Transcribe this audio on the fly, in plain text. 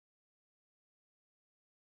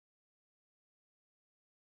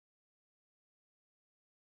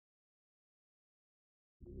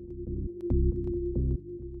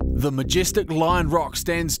The majestic Lion Rock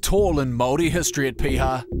stands tall in Māori history at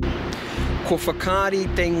Piha. Ko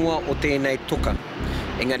whakaari te ingoa o tēnei toka.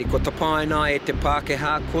 Engari ko tapaina e te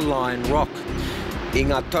Pākehā ko Lion Rock. I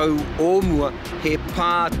ngā tau ōmua he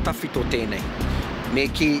pā tawhito tēnei. Me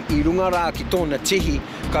ki I runga rā ki tōna tihi,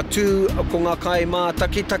 ka tū ko ngā kai mā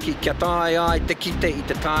taki kia tāi ai te kite I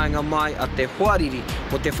te tāinga mai a te huariri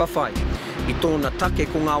o te whawhai. I tōna take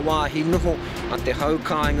ko ngā wāhi noho a te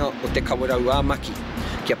haukainga o te kawarau āmaki.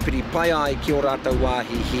 Kia piri pai ai ki o rātou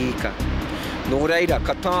wāhi hika. Nō reira,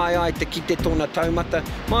 ka tāi ai te kite tōna taumata,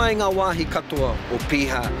 mai ngā wāhi katoa o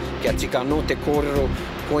Piha, kia tika no te kōrero,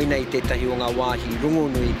 koina I tētahi o ngā wāhi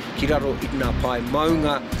rongonui, ki raro I ngā pai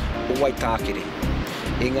maunga o Waitākere.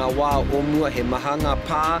 E ngā wā o mua he maha ngā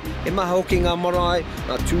pā, he maha hoki ngā marae,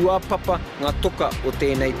 ngā tūāpapa, ngā toka o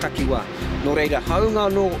tēnei takiwā. Nō reira, haunga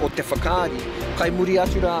no o te whakaari, kai muri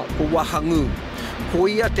atu rā ko wahangu. Ko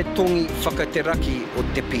ia te tongi whakateraki o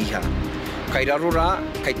te Piha. Kai raro rā,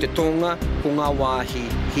 kai te tonga ko ngā wāhi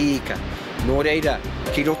hika. Nō reira,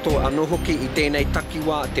 ki roto anō hoki I tēnei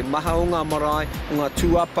takiwā, te maha o ngā marae, o ngā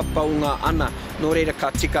tūāpapa o ngā ana. Nō reira,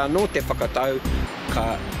 ka tika anō te whakatau,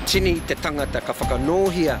 ka tini te tangata, ka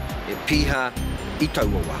whakanōhia e Piha I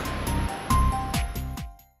taua wā.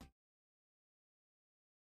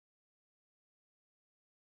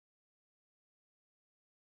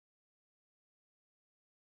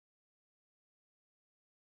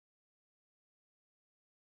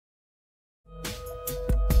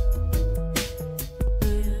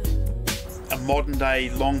 A modern day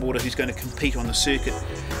longboarder who's going to compete on the circuit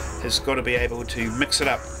has got to be able to mix it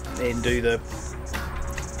up and do the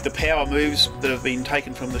power moves that have been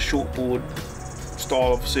taken from the shortboard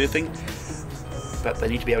style of surfing, but they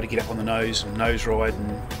need to be able to get up on the nose and nose ride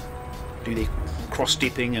and do their cross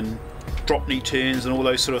stepping and drop knee turns and all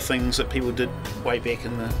those sort of things that people did way back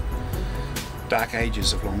in the dark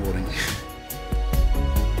ages of longboarding.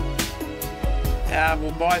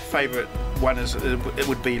 Well, my favourite one is it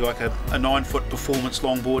would be like a 9-foot performance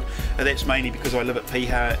longboard, and that's mainly because I live at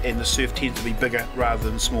Piha and the surf tends to be bigger rather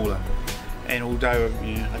than smaller. And although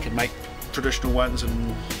I can make traditional ones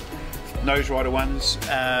and nose rider ones,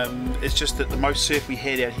 it's just that the most surf we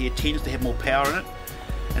had out here tends to have more power in it,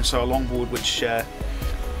 and so a longboard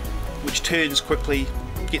which turns quickly,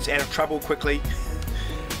 gets out of trouble quickly,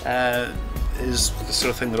 is the sort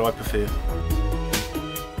of thing that I prefer.